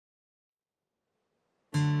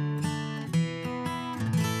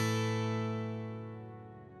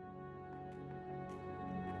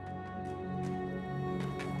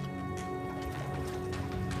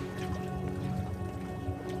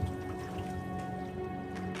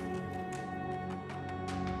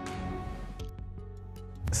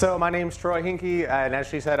So my name's Troy Hinke, and as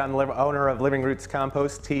she said, I'm the owner of Living Roots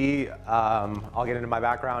Compost Tea. I'll get into my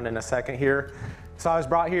background in a second here. So I was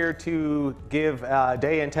brought here to give a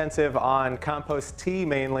day intensive on compost tea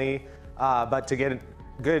mainly, but to get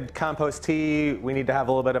good compost tea, we need to have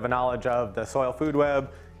a little bit of a knowledge of the soil food web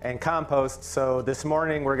and compost. So this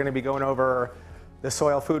morning we're going to be going over the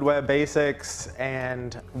soil food web basics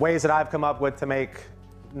and ways that I've come up with to make,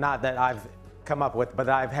 not that I've come up with, but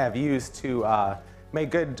that I have used to make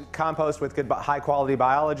good compost with good high quality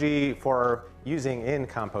biology for using in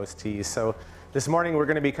compost teas. So this morning we're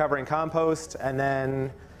going to be covering compost, and then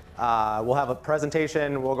we'll have a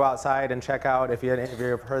presentation. We'll go outside and check out, if any of you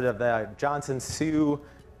have heard of the Johnson-Su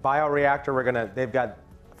bioreactor. They've got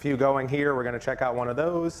a few going here. We're going to check out one of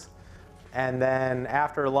those. And then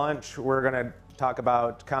after lunch, we're going to talk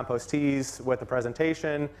about compost teas with a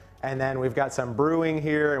presentation. And then we've got some brewing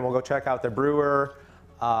here, and we'll go check out the brewer.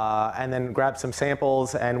 And then grab some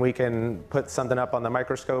samples, and we can put something up on the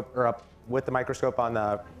microscope, or up with the microscope on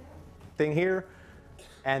the thing here.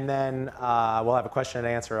 And then we'll have a question and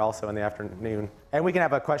answer also in the afternoon. And we can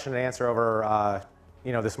have a question and answer over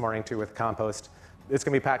this morning too with compost. It's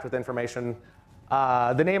going to be packed with information.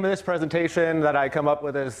 The name of this presentation that I come up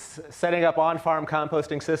with is Setting Up On-Farm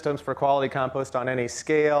Composting Systems for Quality Compost on Any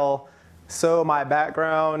Scale. So my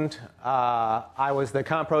background, I was the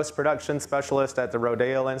compost production specialist at the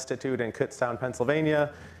Rodale Institute in Kutztown,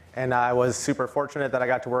 Pennsylvania. And I was super fortunate that I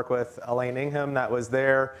got to work with Elaine Ingham that was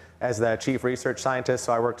there as the chief research scientist.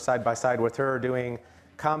 So I worked side by side with her doing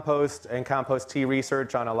compost and compost tea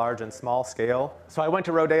research on a large and small scale. So I went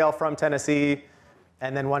to Rodale from Tennessee,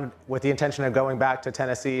 and then went with the intention of going back to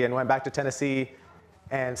Tennessee, and went back to Tennessee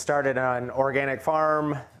and started an organic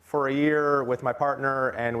farm for a year with my partner,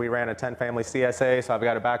 and we ran a 10-family CSA, so I've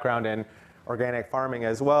got a background in organic farming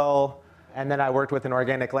as well. And then I worked with an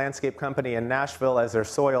organic landscape company in Nashville as their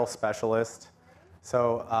soil specialist.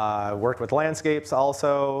 So worked with landscapes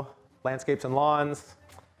also, landscapes and lawns.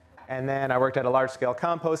 And then I worked at a large-scale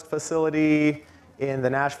compost facility in the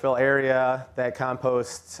Nashville area that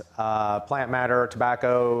composts plant matter,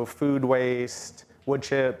 tobacco, food waste, wood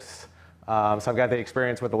chips. So I've got the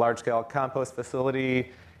experience with a large-scale compost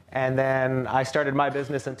facility. And then I started my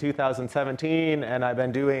business in 2017, and I've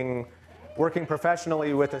been working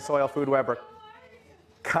professionally with the soil food web or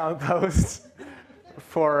compost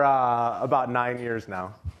for about 9 years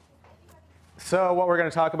now. So what we're going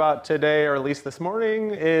to talk about today, or at least this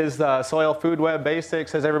morning, is the soil food web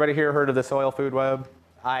basics. Has everybody here heard of the soil food web?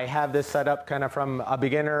 I have this set up kind of from a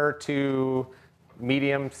beginner to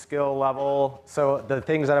medium skill level. So the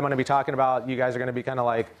things that I'm going to be talking about, you guys are going to be kind of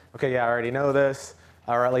like, okay, yeah, I already know this,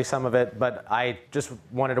 or at least some of it, but I just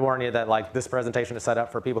wanted to warn you that this presentation is set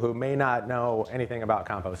up for people who may not know anything about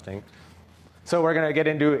composting. So we're going to get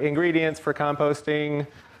into ingredients for composting,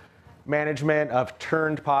 management of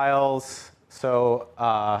turned piles. So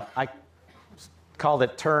I called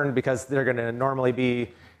it turned because they're going to normally be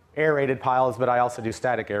aerated piles, but I also do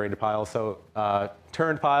static aerated piles. So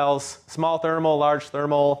turned piles, small thermal, large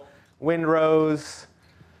thermal, windrows,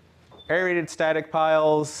 aerated static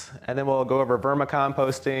piles, and then we'll go over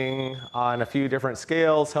vermicomposting on a few different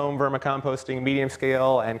scales: home vermicomposting, medium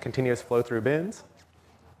scale, and continuous flow through bins.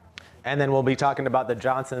 And then we'll be talking about the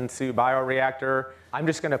Johnson-Su bioreactor. I'm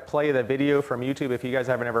just going to play the video from YouTube. If you guys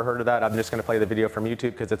haven't ever heard of that, I'm just going to play the video from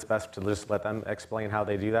YouTube because it's best to just let them explain how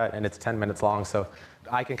they do that. And it's 10 minutes long, so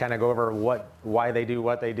I can kind of go over why they do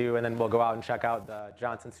what they do, and then we'll go out and check out the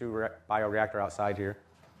Johnson-Su bioreactor outside here.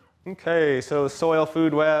 Okay, so soil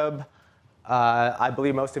food web. I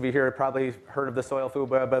believe most of you here have probably heard of the soil food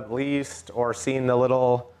web at least, or seen the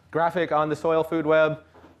little graphic on the soil food web.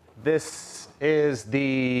 This is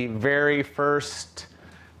the very first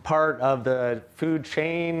part of the food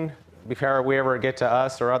chain before we ever get to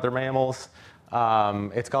us or other mammals.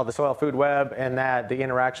 It's called the soil food web, and that the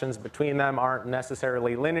interactions between them aren't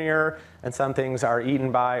necessarily linear, and some things are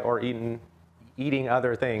eaten by or eating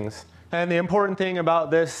other things. And the important thing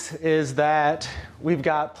about this is that we've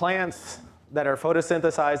got plants that are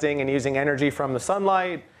photosynthesizing and using energy from the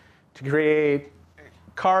sunlight to create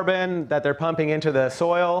carbon that they're pumping into the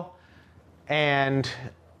soil. And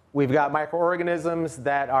we've got microorganisms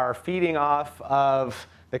that are feeding off of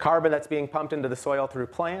the carbon that's being pumped into the soil through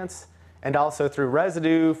plants, and also through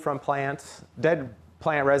residue from plants, dead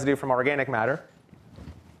plant residue from organic matter.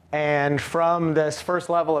 And from this first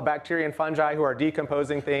level of bacteria and fungi who are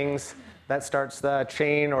decomposing things, that starts the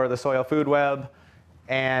chain or the soil food web,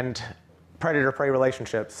 and predator-prey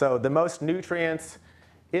relationships. So the most nutrients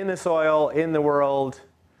in the soil in the world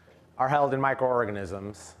are held in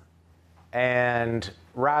microorganisms. And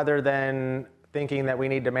rather than thinking that we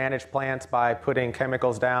need to manage plants by putting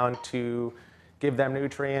chemicals down to give them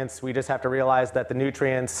nutrients. We just have to realize that the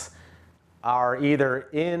nutrients are either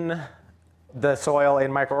in the soil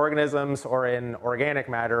in microorganisms or in organic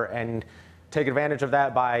matter, and take advantage of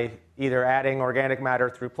that by either adding organic matter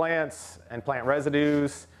through plants and plant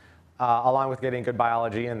residues, along with getting good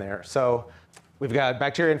biology in there. So we've got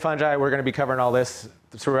bacteria and fungi. We're going to be covering all this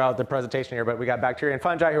throughout the presentation here, but we got bacteria and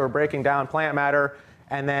fungi who are breaking down plant matter,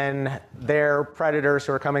 and then they're predators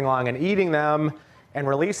who are coming along and eating them and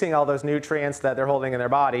releasing all those nutrients that they're holding in their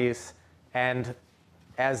bodies. And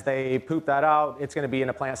as they poop that out, it's going to be in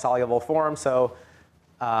a plant-soluble form, so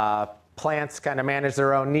plants kind of manage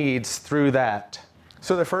their own needs through that.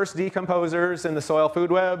 So the first decomposers in the soil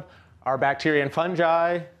food web are bacteria and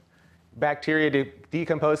fungi. Bacteria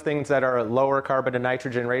decompose things that are lower carbon to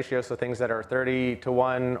nitrogen ratio, so things that are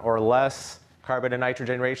 30:1 or less carbon to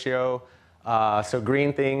nitrogen ratio. So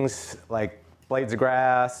green things like blades of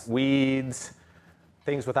grass, weeds,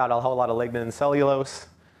 things without a whole lot of lignin and cellulose.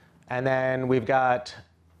 And then we've got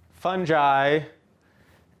fungi,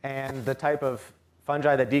 and the type of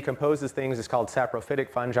fungi that decomposes things is called saprophytic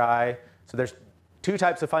fungi. So there's two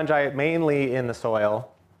types of fungi mainly in the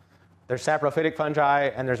soil. There's saprophytic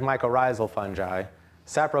fungi and there's mycorrhizal fungi.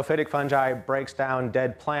 Saprophytic fungi breaks down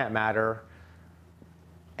dead plant matter,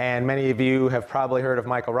 and many of you have probably heard of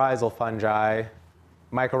mycorrhizal fungi.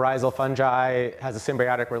 Mycorrhizal fungi has a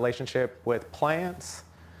symbiotic relationship with plants.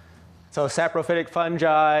 So saprophytic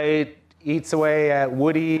fungi eats away at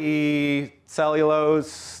woody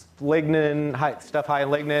cellulose, lignin, stuff high in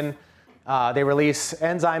lignin. They release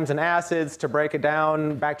enzymes and acids to break it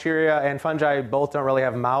down. Bacteria and fungi both don't really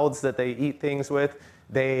have mouths that they eat things with.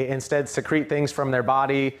 They instead secrete things from their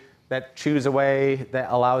body that chews away,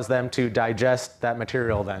 that allows them to digest that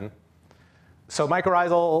material then. So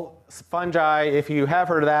mycorrhizal fungi, if you have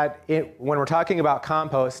heard of that, when we're talking about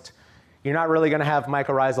compost, you're not really going to have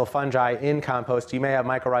mycorrhizal fungi in compost. You may have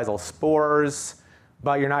mycorrhizal spores,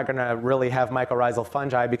 but you're not going to really have mycorrhizal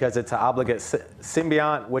fungi because it's an obligate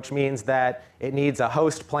symbiont, which means that it needs a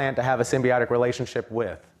host plant to have a symbiotic relationship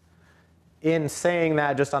with. In saying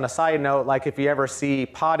that, just on a side note, like if you ever see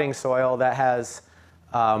potting soil that has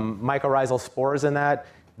mycorrhizal spores in that,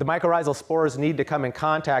 the mycorrhizal spores need to come in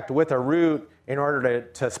contact with a root in order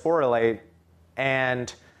to sporulate.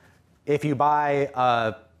 And if you buy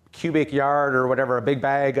a cubic yard or whatever, a big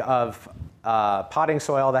bag of potting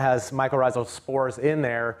soil that has mycorrhizal spores in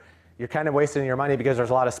there, you're kind of wasting your money because there's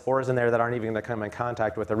a lot of spores in there that aren't even going to come in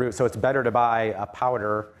contact with the root. So it's better to buy a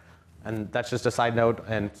powder. And that's just a side note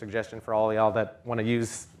and suggestion for all of y'all that want to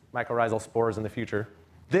use mycorrhizal spores in the future.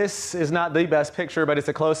 This is not the best picture, but it's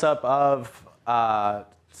a close-up of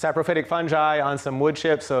saprophytic fungi on some wood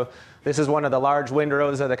chips. So this is one of the large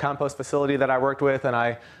windrows at the compost facility that I worked with, and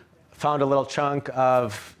I found a little chunk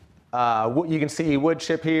of you can see wood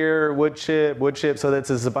chip here, wood chip. So this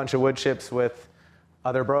is a bunch of wood chips with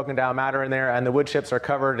other broken down matter in there, and the wood chips are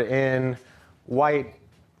covered in white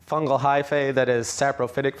fungal hyphae that is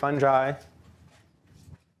saprophytic fungi.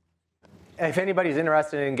 If anybody's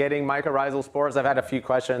interested in getting mycorrhizal spores, I've had a few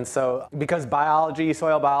questions. So because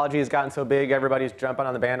soil biology has gotten so big, everybody's jumping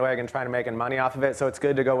on the bandwagon trying to make money off of it. So it's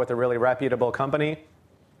good to go with a really reputable company.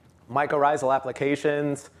 Mycorrhizal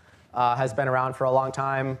Applications has been around for a long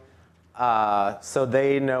time. So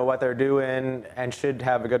they know what they're doing and should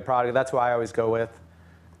have a good product. That's who I always go with.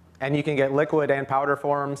 And you can get liquid and powder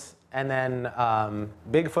forms. And then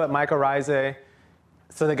Bigfoot mycorrhizae.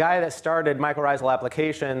 So the guy that started Mycorrhizal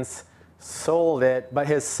Applications sold it, but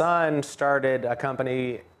his son started a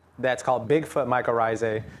company that's called Bigfoot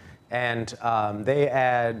mycorrhizae. And they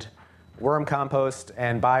add worm compost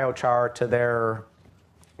and biochar to their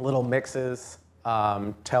little mixes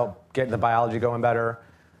to help get the biology going better.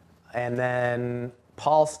 And then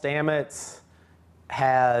Paul Stamets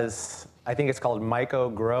has, I think it's called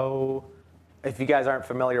Myco Grow. If you guys aren't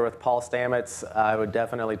familiar with Paul Stamets, I would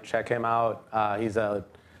definitely check him out. He's a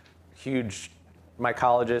huge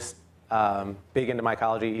mycologist, big into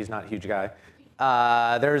mycology. He's not a huge guy.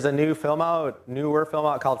 There's a newer film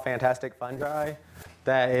out called Fantastic Fungi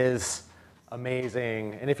that is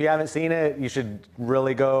amazing. And if you haven't seen it, you should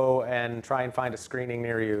really go and try and find a screening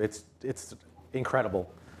near you. It's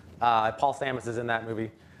incredible. Paul Stamets is in that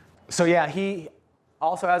movie. So yeah, he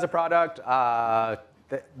also has a product.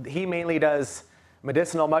 He mainly does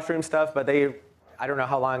medicinal mushroom stuff, but I don't know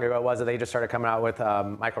how long ago it was that they just started coming out with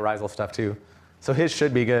mycorrhizal stuff too. So his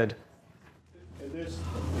should be good. And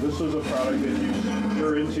this is a product that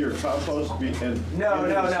you're into your compost and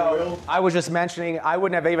No. I was just mentioning, I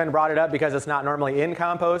wouldn't have even brought it up because it's not normally in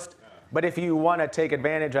compost. But if you want to take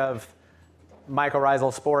advantage of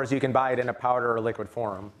mycorrhizal spores, you can buy it in a powder or liquid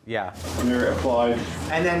form. Yeah. And they're applied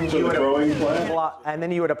And then to the growing plant? And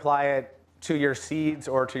then you would apply it to your seeds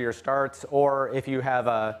or to your starts, or if you have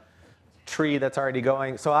a tree that's already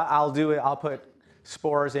going. So I'll put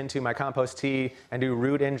spores into my compost tea and do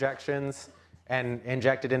root injections and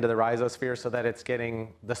inject it into the rhizosphere so that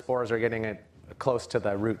the spores are getting it close to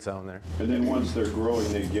the root zone there. And then once they're growing,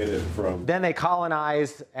 they get it from... Then they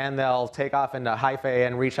colonize and they'll take off into hyphae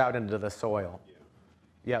and reach out into the soil.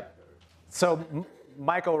 Yeah. Yep. So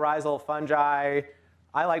mycorrhizal fungi,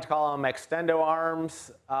 I like to call them extendo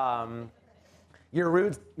arms. Your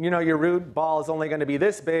root ball is only going to be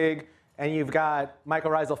this big, and you've got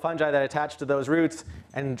mycorrhizal fungi that attach to those roots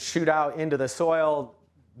and shoot out into the soil,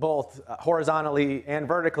 both horizontally and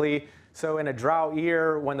vertically. So in a drought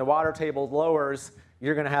year, when the water table lowers,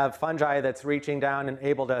 you're going to have fungi that's reaching down and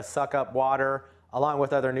able to suck up water along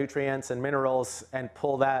with other nutrients and minerals and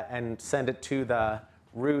pull that and send it to the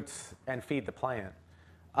roots and feed the plant.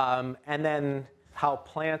 And then how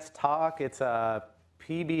plants talk, it's a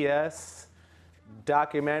PBS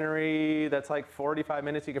documentary that's like 45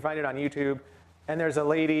 minutes. You can find it on YouTube. And there's a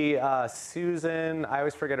lady, Susan, I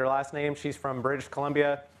always forget her last name. She's from British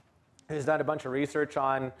Columbia, who's done a bunch of research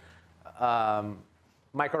on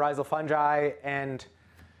mycorrhizal fungi. And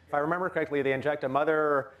if I remember correctly, they inject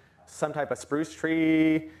some type of spruce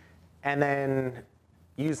tree, and then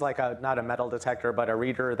use like not a metal detector, but a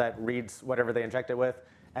reader that reads whatever they inject it with.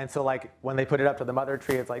 And so like when they put it up to the mother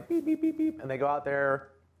tree, it's like beep, beep, beep, beep. And they go out there.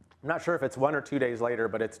 I'm not sure if it's 1 or 2 days later,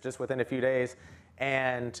 but it's just within a few days.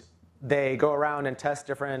 And they go around and test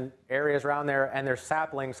different areas around there, and there's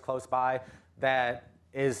saplings close by that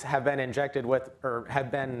have been injected with, or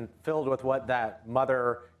have been filled with what that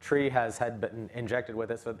mother tree had been injected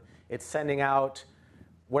with it. So it's sending out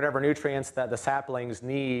whatever nutrients that the saplings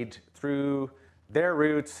need through their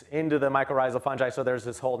roots into the mycorrhizal fungi. So there's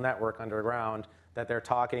this whole network underground that they're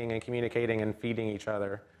talking and communicating and feeding each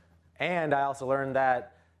other. And I also learned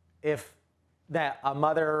that a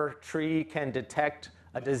mother tree can detect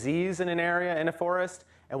a disease in an area in a forest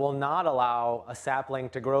and will not allow a sapling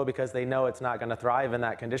to grow because they know it's not going to thrive in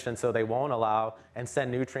that condition, so they won't allow and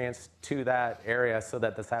send nutrients to that area so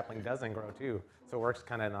that the sapling doesn't grow too. So it works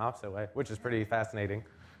kind of in the opposite way, which is pretty fascinating.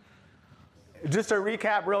 Just to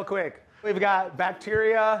recap real quick, we've got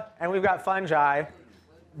bacteria and we've got fungi.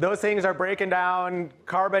 Those things are breaking down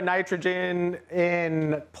carbon, nitrogen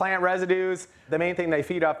in plant residues. The main thing they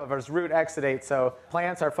feed off of is root exudate. So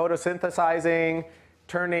plants are photosynthesizing,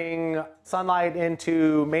 turning sunlight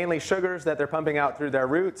into mainly sugars that they're pumping out through their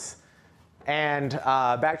roots. And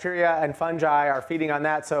bacteria and fungi are feeding on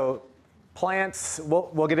that. So plants,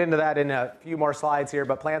 we'll get into that in a few more slides here,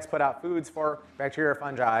 but plants put out foods for bacteria or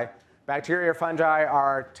fungi. Bacteria or fungi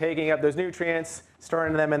are taking up those nutrients,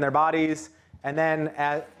 storing them in their bodies. And then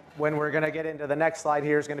when we're going to get into the next slide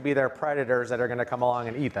here is going to be their predators that are going to come along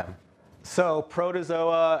and eat them. So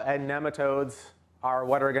protozoa and nematodes are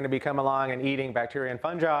what are going to be coming along and eating bacteria and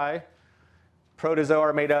fungi. Protozoa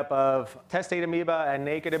are made up of testate amoeba and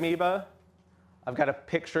naked amoeba. I've got a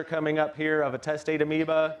picture coming up here of a testate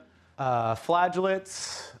amoeba.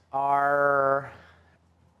 Flagellates are,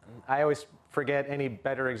 I always forget any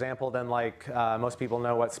better example than like most people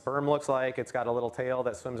know what sperm looks like. It's got a little tail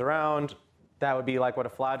that swims around. That would be like what a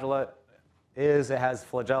flagellate is. It has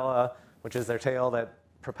flagella, which is their tail that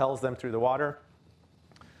propels them through the water.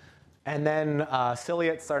 And then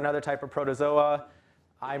ciliates are another type of protozoa.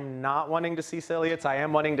 I'm not wanting to see ciliates. I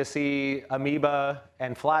am wanting to see amoeba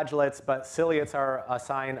and flagellates, but ciliates are a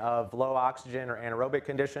sign of low oxygen or anaerobic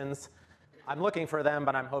conditions. I'm looking for them,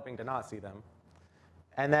 but I'm hoping to not see them.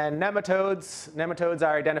 And then nematodes. Nematodes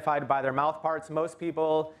are identified by their mouth parts. Most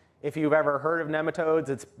people, if you've ever heard of nematodes,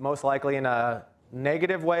 it's most likely in a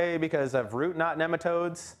negative way because of root knot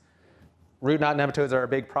nematodes. Root knot nematodes are a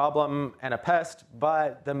big problem and a pest,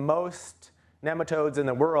 but the most nematodes in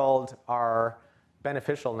the world are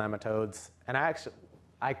beneficial nematodes. And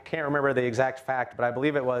I can't remember the exact fact, but I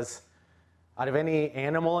believe it was out of any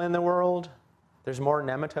animal in the world, there's more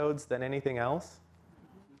nematodes than anything else.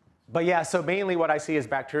 But yeah, so mainly what I see is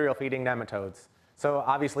bacterial feeding nematodes. So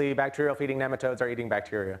obviously bacterial feeding nematodes are eating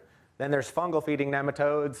bacteria. Then there's fungal feeding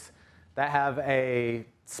nematodes that have a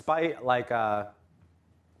spike, like a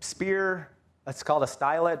spear. It's called a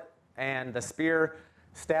stylet, and the spear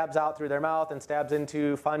stabs out through their mouth and stabs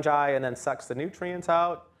into fungi and then sucks the nutrients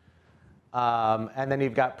out. And then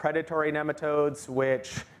you've got predatory nematodes,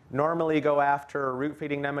 which normally go after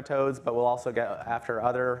root-feeding nematodes, but will also get after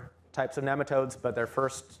other types of nematodes. But their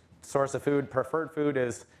first source of food, preferred food,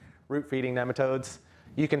 is root-feeding nematodes.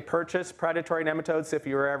 You can purchase predatory nematodes if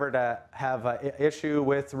you were ever to have an issue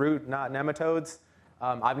with root knot nematodes.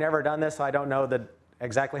 I've never done this, so I don't know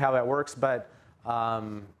exactly how it works, but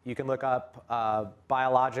you can look up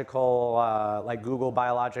biological, like Google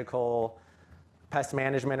biological pest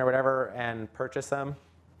management or whatever, and purchase them.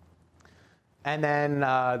 And then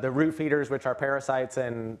the root feeders, which are parasites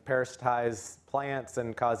and parasitize plants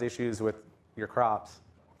and cause issues with your crops.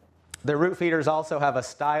 The root feeders also have a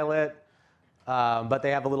stylet, but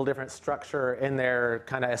they have a little different structure in their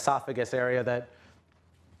kind of esophagus area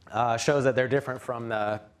that shows that they're different from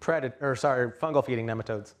the fungal feeding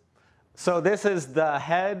nematodes. So this is the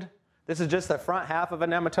head. This is just the front half of a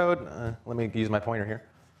nematode. Let me use my pointer here.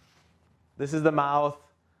 This is the mouth.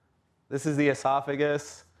 This is the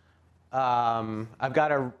esophagus. I've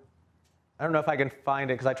got I don't know if I can find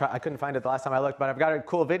it because I couldn't find it the last time I looked, but I've got a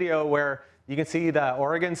cool video where you can see the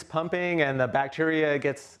organs pumping and the bacteria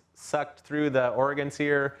gets sucked through the organs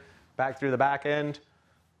here, back through the back end.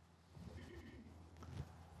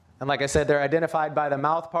 And like I said, they're identified by the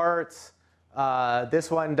mouth parts.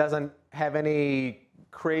 This one doesn't have any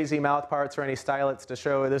crazy mouth parts or any stylets to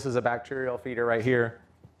show this is a bacterial feeder right here.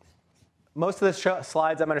 Most of the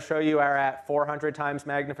slides I'm going to show you are at 400 times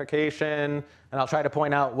magnification, and I'll try to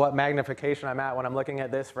point out what magnification I'm at when I'm looking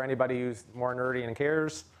at this for anybody who's more nerdy and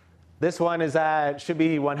cares. This one should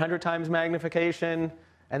be 100 times magnification,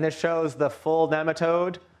 and this shows the full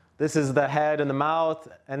nematode. This is the head and the mouth,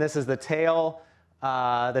 and this is the tail.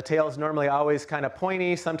 The tail is normally always kind of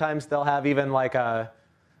pointy. Sometimes they'll have even like a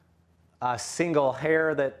single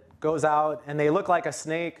hair that goes out, and they look like a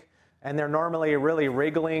snake, and they're normally really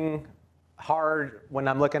wriggling hard when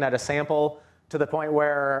I'm looking at a sample to the point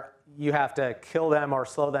where you have to kill them or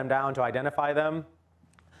slow them down to identify them.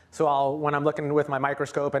 So when I'm looking with my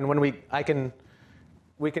microscope, and we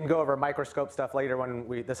can go over microscope stuff later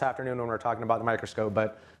this afternoon when we're talking about the microscope,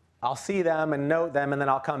 but I'll see them and note them, and then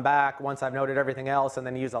I'll come back once I've noted everything else and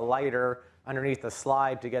then use a lighter underneath the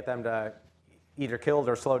slide to get them to either killed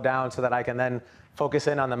or slowed down so that I can then focus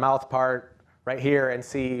in on the mouth part right here and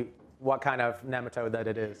see what kind of nematode that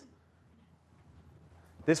it is.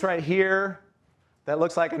 This right here that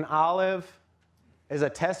looks like an olive is a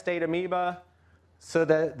testate amoeba. So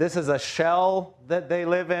this is a shell that they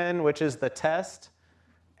live in, which is the test.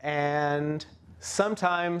 And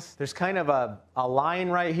sometimes there's kind of a line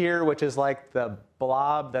right here, which is like the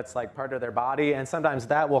blob that's like part of their body. And sometimes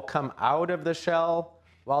that will come out of the shell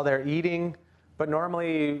while they're eating. But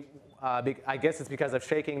normally, I guess it's because of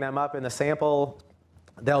shaking them up in the sample,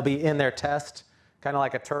 they'll be in their test, kind of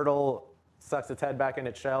like a turtle sucks its head back in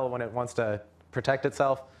its shell when it wants to protect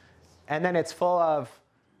itself. And then it's full of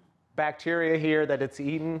bacteria here that it's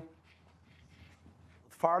eaten.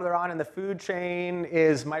 Farther on in the food chain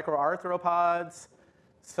is microarthropods.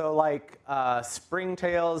 So like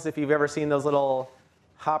springtails, if you've ever seen those little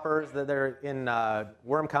hoppers that they're in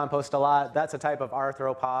worm compost a lot, that's a type of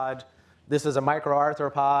arthropod. This is a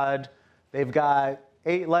microarthropod. They've got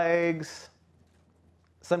 8 legs.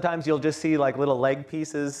 Sometimes you'll just see like little leg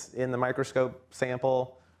pieces in the microscope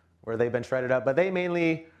sample where they've been shredded up. But they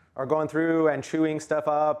mainly are going through and chewing stuff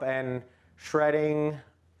up and shredding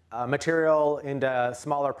material into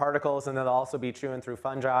smaller particles, and then they'll also be chewing through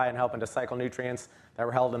fungi and helping to cycle nutrients that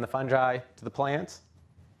were held in the fungi to the plants.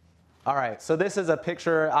 All right, so this is a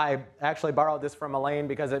picture. I actually borrowed this from Elaine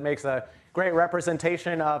because it makes a great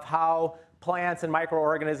representation of how plants and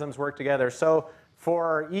microorganisms work together. So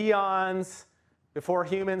for eons, before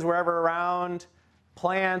humans were ever around,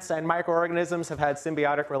 plants and microorganisms have had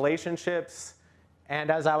symbiotic relationships. And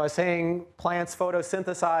as I was saying, plants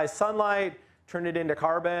photosynthesize sunlight, turn it into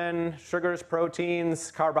carbon, sugars,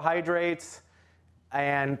 proteins, carbohydrates,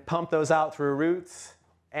 and pump those out through roots.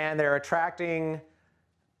 And they're attracting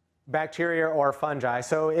bacteria or fungi.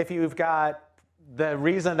 So if you've got, the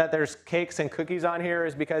reason that there's cakes and cookies on here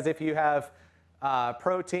is because if you have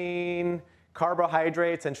protein,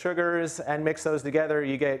 carbohydrates, and sugars and mix those together,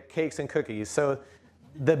 you get cakes and cookies. So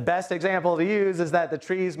the best example to use is that the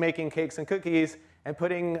tree's making cakes and cookies and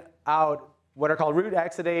putting out what are called root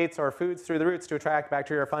exudates or foods through the roots to attract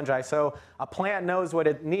bacteria or fungi. So a plant knows what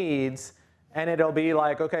it needs, and it'll be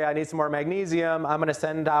like, okay, I need some more magnesium. I'm going to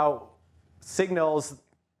send out signals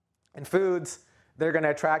and foods. They're going to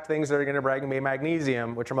attract things that are going to bring me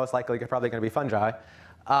magnesium, which are most likely probably going to be fungi.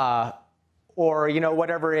 Or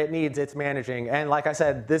whatever it needs, it's managing. And like I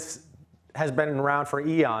said, this has been around for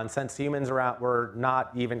eons, since humans were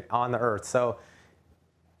not even on the earth. So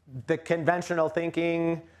the conventional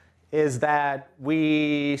thinking is that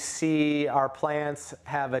we see our plants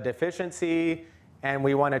have a deficiency and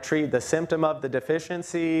we want to treat the symptom of the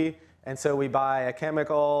deficiency. And so we buy a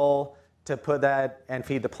chemical to put that and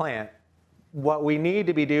feed the plant. What we need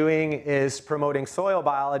to be doing is promoting soil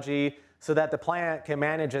biology so that the plant can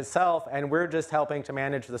manage itself, and we're just helping to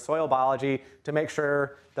manage the soil biology to make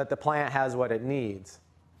sure that the plant has what it needs.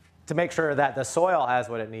 To make sure that the soil has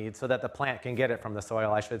what it needs so that the plant can get it from the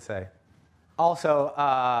soil, I should say. Also,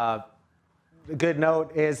 a good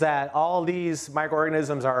note is that all these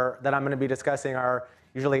microorganisms that I'm going to be discussing are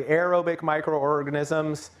usually aerobic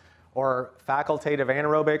microorganisms or facultative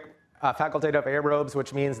aerobes,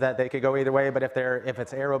 which means that they could go either way, but if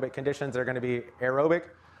it's aerobic conditions, they're going to be aerobic.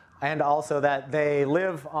 And also that they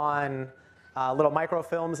live on little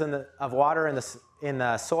microfilms of water in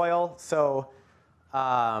the soil. So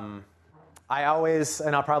I always,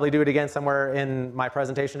 and I'll probably do it again somewhere in my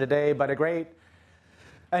presentation today, but a great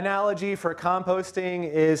analogy for composting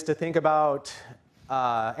is to think about,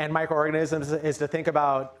 and microorganisms, is to think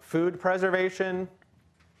about food preservation.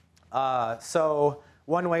 So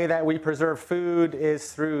one way that we preserve food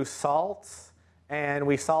is through salts, and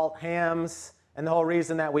we salt hams. And the whole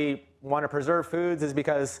reason that we want to preserve foods is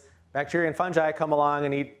because bacteria and fungi come along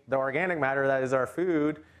and eat the organic matter that is our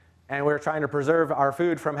food, and we're trying to preserve our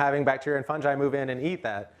food from having bacteria and fungi move in and eat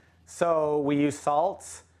that. So we use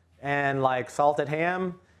salts, and like salted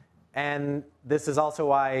ham, and this is also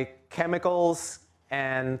why chemicals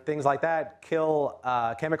and things like that kill,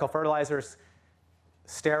 chemical fertilizers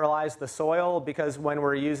sterilize the soil, because when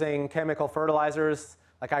we're using chemical fertilizers,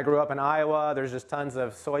 like I grew up in Iowa, there's just tons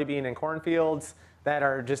of soybean and cornfields that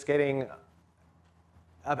are just getting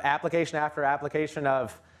application after application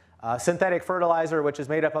of synthetic fertilizer, which is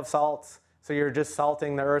made up of salts. So you're just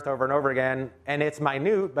salting the earth over and over again, and it's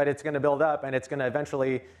minute, but it's going to build up, and it's going to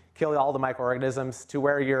eventually kill all the microorganisms to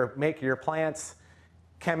where you make your plants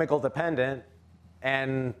chemical dependent,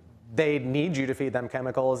 and they need you to feed them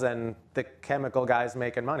chemicals, and the chemical guy's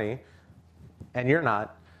making money, and you're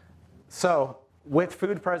not. So with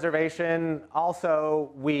food preservation,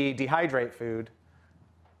 also we dehydrate food.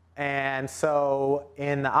 And so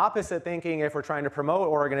in the opposite thinking, if we're trying to promote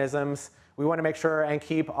organisms, we want to make sure and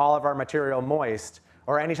keep all of our material moist.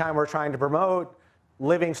 Or anytime we're trying to promote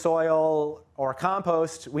living soil or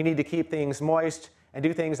compost, we need to keep things moist and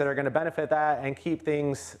do things that are going to benefit that and keep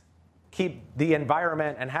the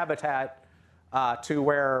environment and habitat to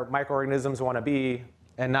where microorganisms want to be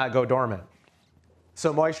and not go dormant.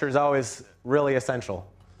 So moisture is always really essential.